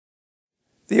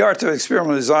The art of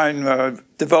experimental design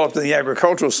developed in the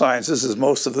agricultural sciences, as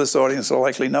most of this audience will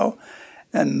likely know,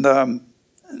 and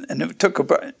it took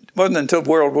about, it wasn't until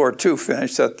World War II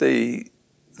finished that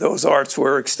those arts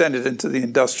were extended into the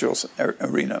industrial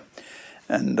arena.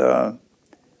 And a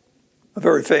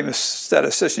very famous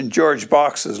statistician, George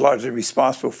Box, is largely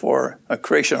responsible for a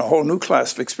creation of a whole new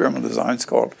class of experimental designs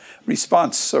called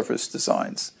response surface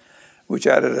designs, which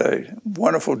added a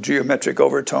wonderful geometric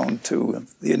overtone to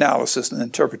the analysis and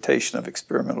interpretation of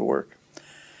experimental work.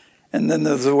 And then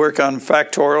there's the work on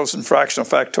factorials and fractional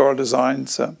factorial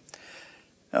designs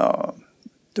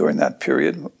during that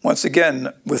period, once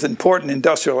again with important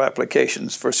industrial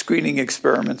applications for screening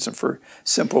experiments and for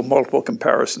simple multiple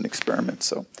comparison experiments.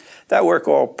 So that work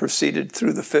all proceeded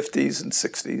through the 50s and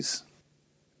 60s.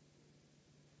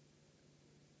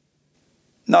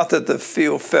 Not that the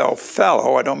field fell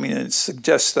fallow, I don't mean to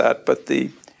suggest that, but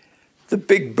the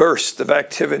big burst of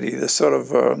activity, the sort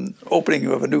of opening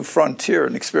of a new frontier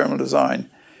in experimental design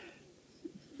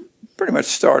pretty much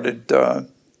started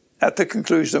at the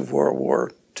conclusion of World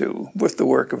War II with the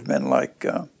work of men like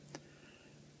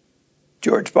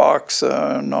George Box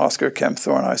and Oscar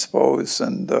Kempthorne, I suppose,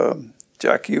 and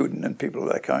Jack Uden and people of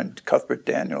that kind, Cuthbert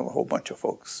Daniel, a whole bunch of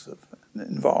folks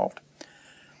involved.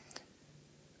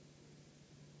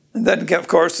 And then, of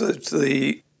course,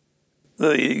 the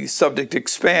subject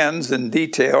expands in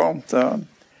detail.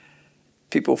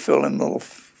 People fill in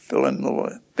little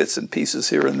bits and pieces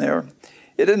here and there.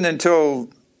 It isn't until,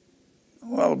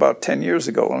 well, about 10 years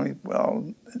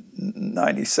ago,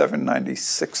 97,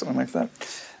 96, something like that,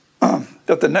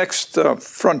 that the next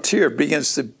frontier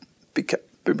begins to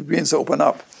open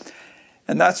up.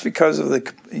 And that's because of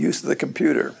the use of the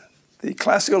computer. The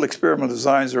classical experimental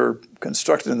designs were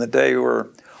constructed in the day where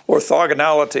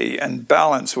orthogonality and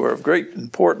balance were of great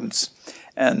importance.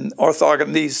 And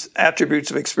these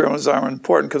attributes of experimental design are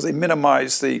important because they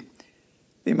minimize the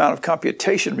amount of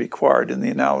computation required in the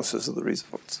analysis of the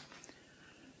results.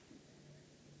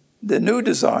 The new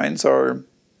designs are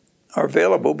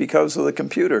available because of the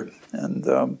computer, and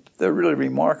they're really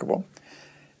remarkable.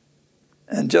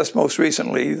 And just most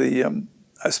recently,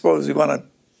 I suppose we want to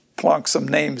plonk some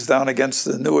names down against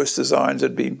the newest designs.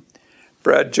 It'd be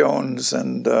Brad Jones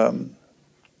and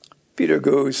Peter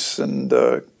Goose and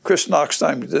Chris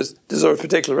Knockstein deserve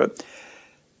particular.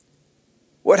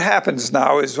 What happens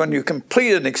now is when you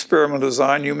complete an experimental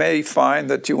design, you may find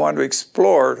that you want to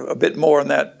explore a bit more in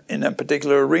that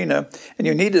particular arena, and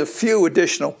you need a few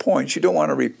additional points. You don't want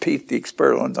to repeat the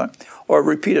experimental design or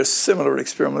repeat a similar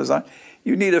experimental design.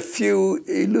 You need a few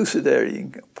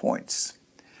elucidating points.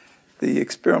 The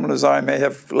experimental design may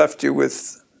have left you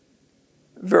with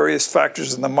various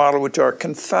factors in the model which are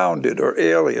confounded or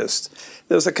aliased.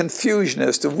 There's a confusion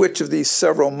as to which of these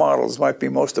several models might be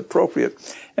most appropriate.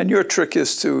 And your trick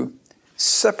is to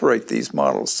separate these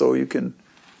models so you can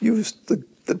use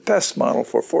the best model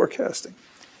for forecasting.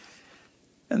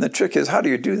 And the trick is, how do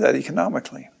you do that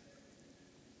economically?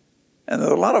 And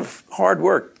there's a lot of hard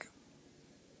work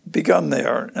begun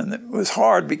there. And it was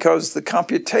hard because the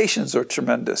computations are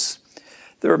tremendous.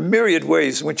 There are myriad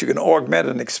ways in which you can augment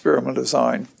an experimental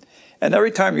design. And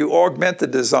every time you augment the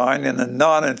design in a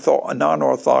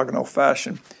non-orthogonal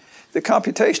fashion, the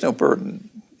computational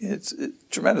burden is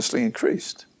tremendously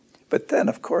increased. But then,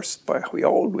 of course, by we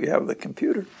have the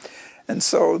computer. And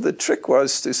so the trick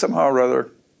was to somehow or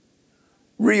other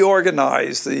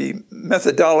reorganize the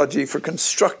methodology for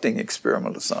constructing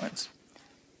experimental designs.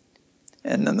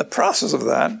 And in the process of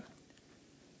that,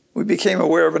 we became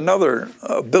aware of another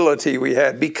ability we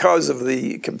had because of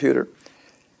the computer.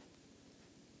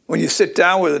 When you sit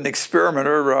down with an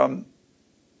experimenter,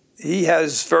 he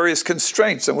has various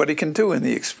constraints on what he can do in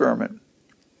the experiment.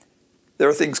 There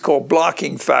are things called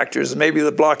blocking factors, and maybe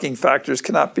the blocking factors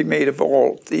cannot be made of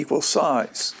all equal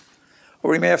size.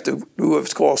 Or he may have to do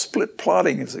what's called split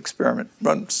plotting in his experiment,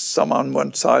 run some on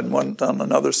one side and one on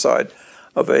another side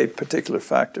of a particular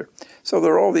factor. So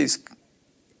there are all these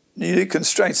unique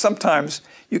constraints. Sometimes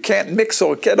you can't mix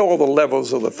or get all the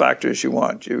levels of the factors you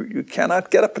want. You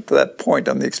cannot get up to that point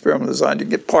on the experimental design. You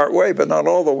get part way, but not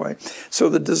all the way. So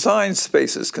the design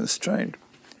space is constrained.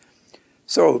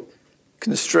 So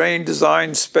constrained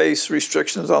design space,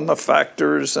 restrictions on the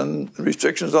factors, and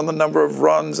restrictions on the number of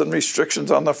runs, and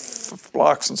restrictions on the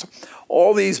blocks, and so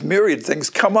all these myriad things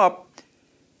come up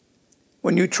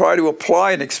when you try to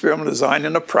apply an experimental design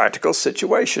in a practical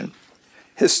situation.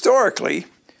 Historically,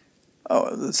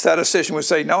 the statistician would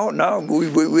say, no,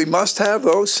 we must have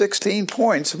those 16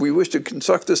 points if we wish to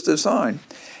construct this design.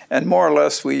 And more or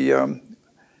less,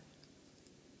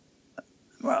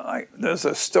 well, there's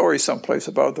a story someplace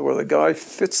about where the guy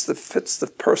fits the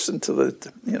person to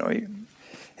the,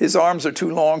 his arms are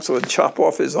too long, so they chop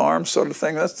off his arms, sort of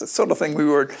thing. That's the sort of thing we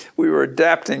were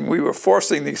adapting. We were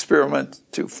forcing the experiment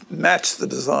to match the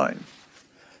design.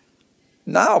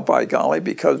 Now, by golly,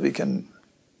 because we can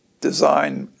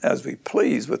design as we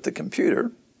please with the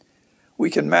computer, we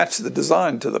can match the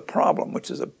design to the problem, which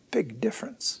is a big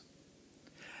difference.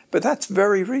 But that's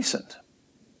very recent.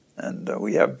 And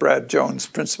we have Brad Jones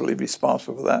principally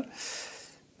responsible for that.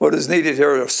 What is needed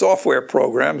here are software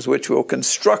programs which will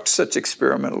construct such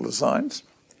experimental designs,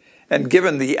 and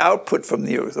given the output from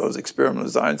those experimental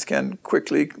designs, can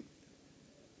quickly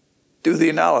do the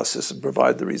analysis and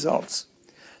provide the results.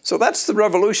 So that's the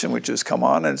revolution which has come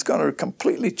on, and it's going to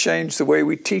completely change the way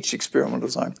we teach experimental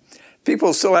design.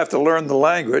 People still have to learn the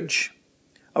language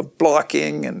of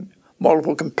blocking and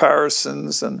multiple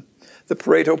comparisons and the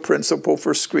Pareto principle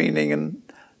for screening and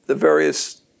the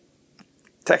various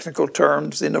technical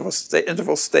terms, interval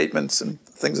statements, and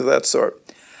things of that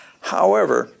sort.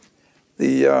 However,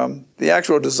 the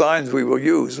actual designs we will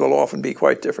use will often be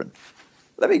quite different.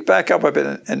 Let me back up a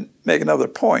bit and make another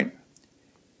point.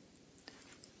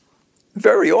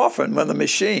 Very often when the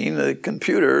machine, the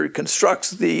computer,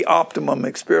 constructs the optimum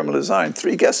experimental design,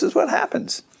 three guesses what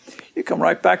happens. You come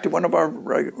right back to one of our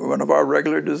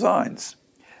regular designs.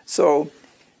 So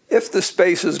if the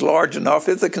space is large enough,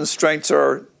 if the constraints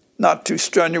are not too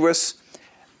strenuous,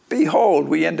 behold,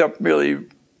 we end up really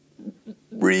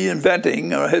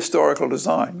reinventing a historical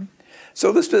design.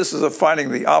 So this business of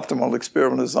finding the optimal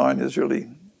experimental design is really,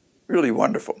 really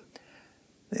wonderful.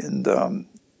 And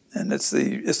it's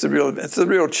the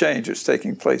real change that's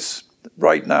taking place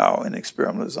right now in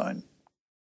experimental design.